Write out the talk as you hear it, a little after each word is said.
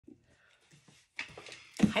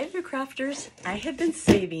Hi there, crafters. I have been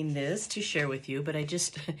saving this to share with you, but I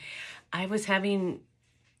was having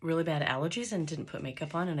really bad allergies and didn't put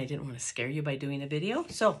makeup on, and I didn't want to scare you by doing a video.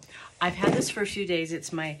 So I've had this for a few days.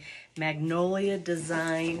 It's my Magnolia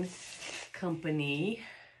Design Company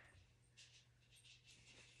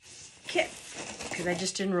kit, because I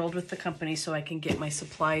just enrolled with the company so I can get my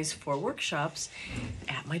supplies for workshops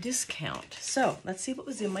at my discount. So let's see what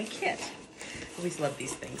was in my kit. I always love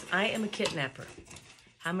these things. I am a kidnapper.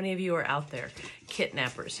 How many of you are out there?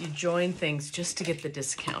 Kidnappers. You join things just to get the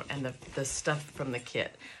discount and the stuff from the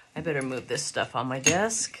kit. I better move this stuff on my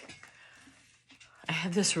desk. I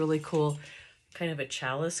have this really cool kind of a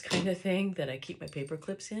chalice kind of thing that I keep my paper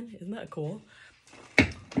clips in. Isn't that cool?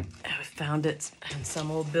 I found it in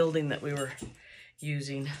some old building that we were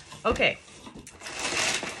using. Okay,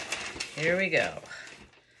 here we go.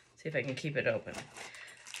 See if I can keep it open.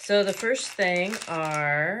 So the first thing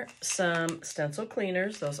are some stencil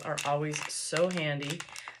cleaners. Those are always so handy.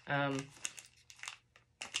 I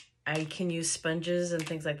can use sponges and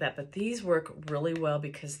things like that, but these work really well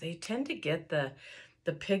because they tend to get the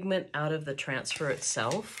pigment out of the transfer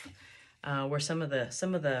itself, where some of the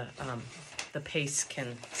paste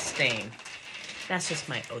can stain. That's just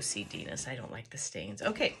my OCD-ness. I don't like the stains.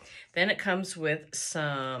 Okay, then it comes with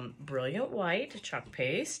some Brilliant White chalk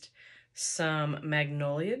paste, some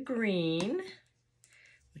Magnolia Green,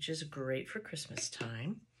 which is great for Christmas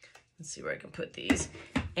time. Let's see where I can put these.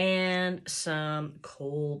 And some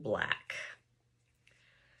Coal Black.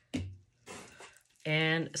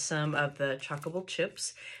 And some of the Chockable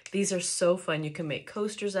chips. These are so fun. You can make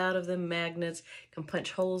coasters out of them, magnets, can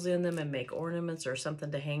punch holes in them and make ornaments or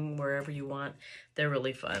something to hang wherever you want. They're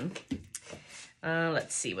really fun.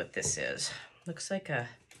 Let's see what this is. Looks like a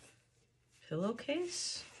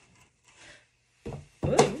pillowcase.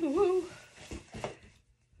 Ooh.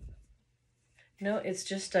 No, it's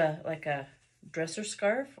just like a dresser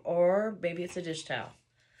scarf, or maybe it's a dish towel.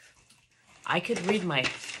 I could read my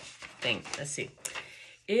thing. Let's see.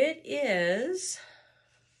 It is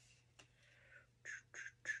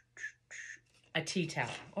a tea towel.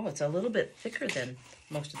 Oh, it's a little bit thicker than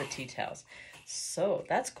most of the tea towels. So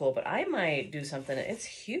that's cool, but I might do something. It's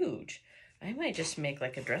huge. I might just make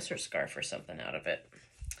like a dresser scarf or something out of it.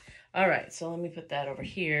 All right, so let me put that over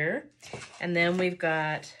here. And then we've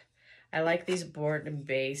got, I like these board and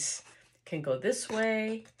base. It can go this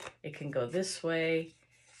way, it can go this way,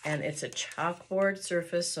 and it's a chalkboard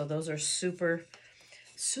surface, so those are super,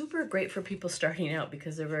 super great for people starting out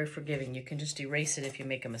because they're very forgiving. You can just erase it if you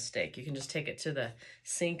make a mistake. You can just take it to the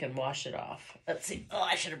sink and wash it off. Let's see. Oh,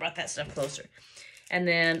 I should have brought that stuff closer. And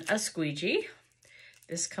then a squeegee.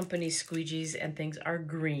 This company's squeegees and things are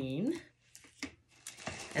green.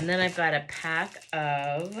 And then I've got a pack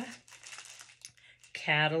of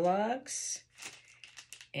catalogs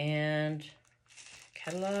and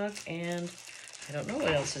I don't know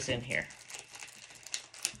what else is in here.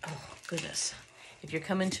 Oh, goodness. If you're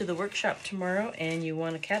coming to the workshop tomorrow and you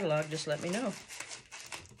want a catalog, just let me know.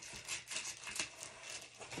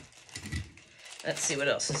 Let's see what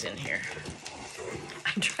else is in here.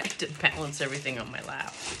 I'm trying to balance everything on my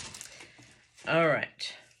lap. All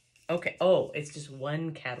right. Okay, oh, it's just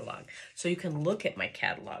one catalog. So you can look at my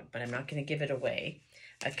catalog, but I'm not going to give it away.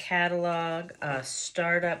 A catalog, a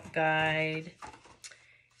startup guide,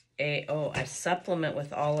 a supplement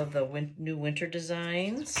with all of the new winter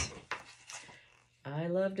designs. I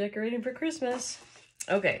love decorating for Christmas.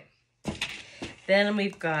 Okay, then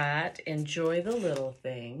we've got Enjoy the Little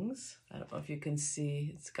Things. I don't know if you can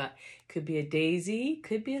see. It's got, could be a daisy,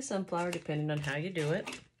 could be a sunflower, depending on how you do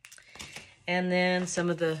it. And then some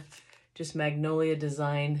of the just Magnolia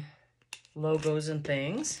Design logos and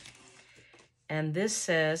things. And this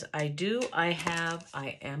says, I do, I have,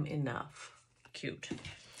 I am enough. Cute.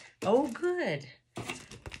 Oh, good.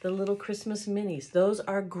 The little Christmas minis. Those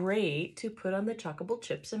are great to put on the chockable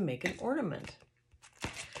chips and make an ornament.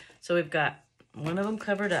 So we've got one of them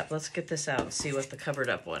covered up. Let's get this out and see what the covered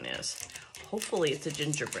up one is. Hopefully it's a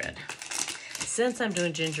gingerbread. Since I'm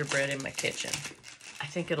doing gingerbread in my kitchen, I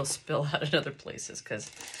think it'll spill out in other places because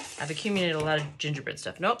I've accumulated a lot of gingerbread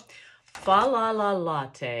stuff. Nope. Fa la la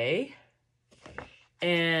latte.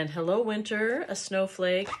 And Hello Winter, a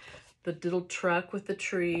snowflake. The little truck with the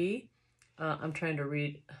tree. I'm trying to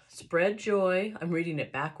read. Spread joy. I'm reading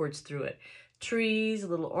it backwards through it. Trees, a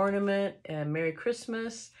little ornament, and Merry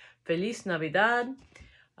Christmas. Feliz Navidad.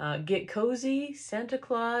 Get cozy, Santa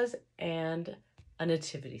Claus, and a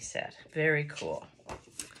nativity set. Very cool.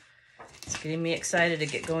 It's getting me excited to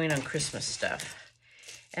get going on Christmas stuff.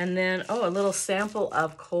 And then, oh, a little sample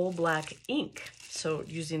of Coal Black ink. So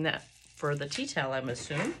using that for the tea towel, I'm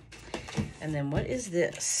assuming. And then what is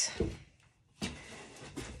this? Ay,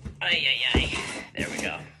 ay, ay. There we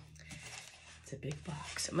go. It's a big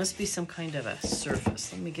box. It must be some kind of a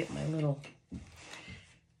surface. Let me get my little,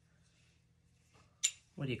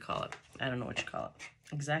 what do you call it? I don't know what you call it.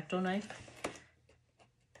 X-Acto knife.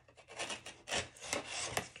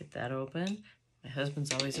 Let's get that open. My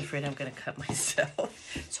husband's always afraid I'm going to cut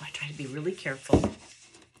myself, so I try to be really careful.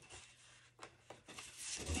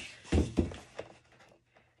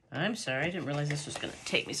 I'm sorry, I didn't realize this was going to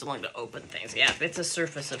take me so long to open things. Yeah, it's a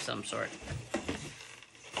surface of some sort.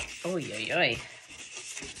 Oh, yay.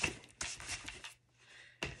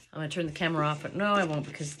 I'm going to turn the camera off, but no, I won't,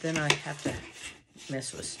 because then I have to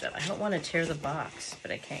mess with stuff. I don't want to tear the box,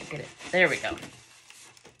 but I can't get it. There we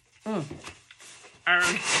go.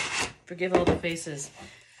 Forgive all the faces.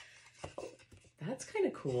 That's kind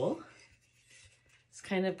of cool. It's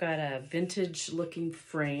kind of got a vintage looking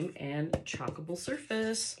frame and chockable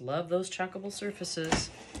surface. Love those chockable surfaces.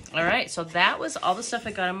 All right, so that was all the stuff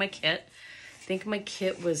I got in my kit. I think my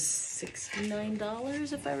kit was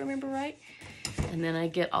 $69 if I remember right. And then I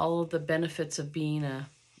get all of the benefits of being a,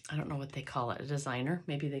 I don't know what they call it, a designer.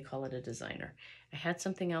 Maybe they call it a designer. I had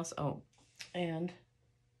something else. Oh, and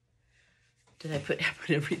did I put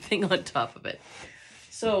everything on top of it?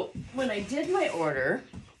 So when I did my order,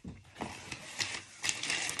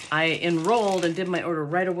 I enrolled and did my order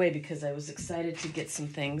right away because I was excited to get some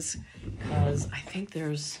things, because I think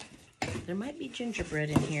there might be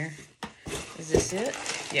gingerbread in here. Is this it?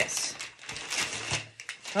 Yes.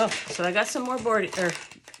 Oh, so I got some more board, or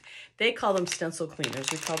they call them stencil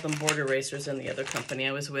cleaners. We called them board erasers in the other company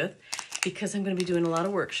I was with, because I'm going to be doing a lot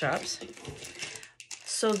of workshops.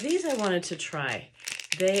 So these I wanted to try.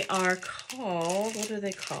 They are called, what are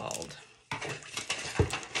they called?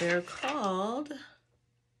 They're called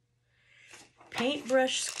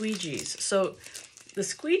paintbrush squeegees. So the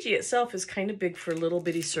squeegee itself is kind of big for little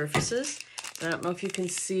bitty surfaces. I don't know if you can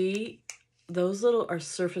see, those little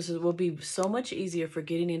surfaces will be so much easier for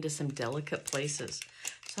getting into some delicate places.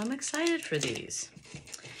 So I'm excited for these.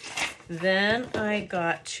 Then I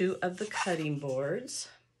got 2 of the cutting boards.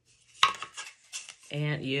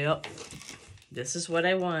 And yep, this is what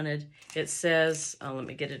I wanted. It says, oh, let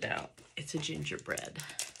me get it out. It's a gingerbread.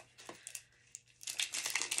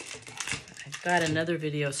 I've got another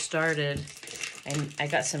video started, and I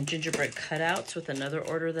got some gingerbread cutouts with another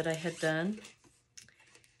order that I had done.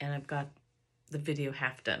 And I've got the video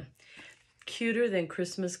half done. Cuter than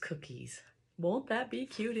Christmas cookies. Won't that be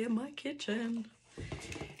cute in my kitchen?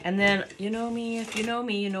 And then, you know me, if you know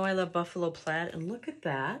me, you know I love buffalo plaid. And look at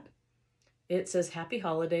that. It says Happy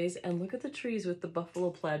Holidays, and look at the trees with the buffalo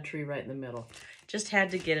plaid tree right in the middle. Just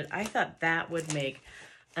had to get it. I thought that would make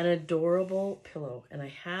an adorable pillow, and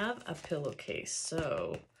I have a pillowcase,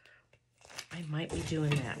 so I might be doing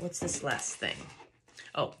that. What's this last thing?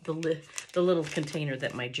 Oh, the little container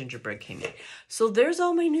that my gingerbread came in. So there's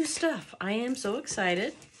all my new stuff. I am so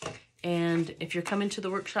excited. And if you're coming to the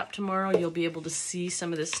workshop tomorrow, you'll be able to see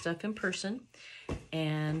some of this stuff in person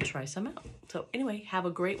and try some out. So anyway, have a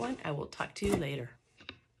great one. I will talk to you later.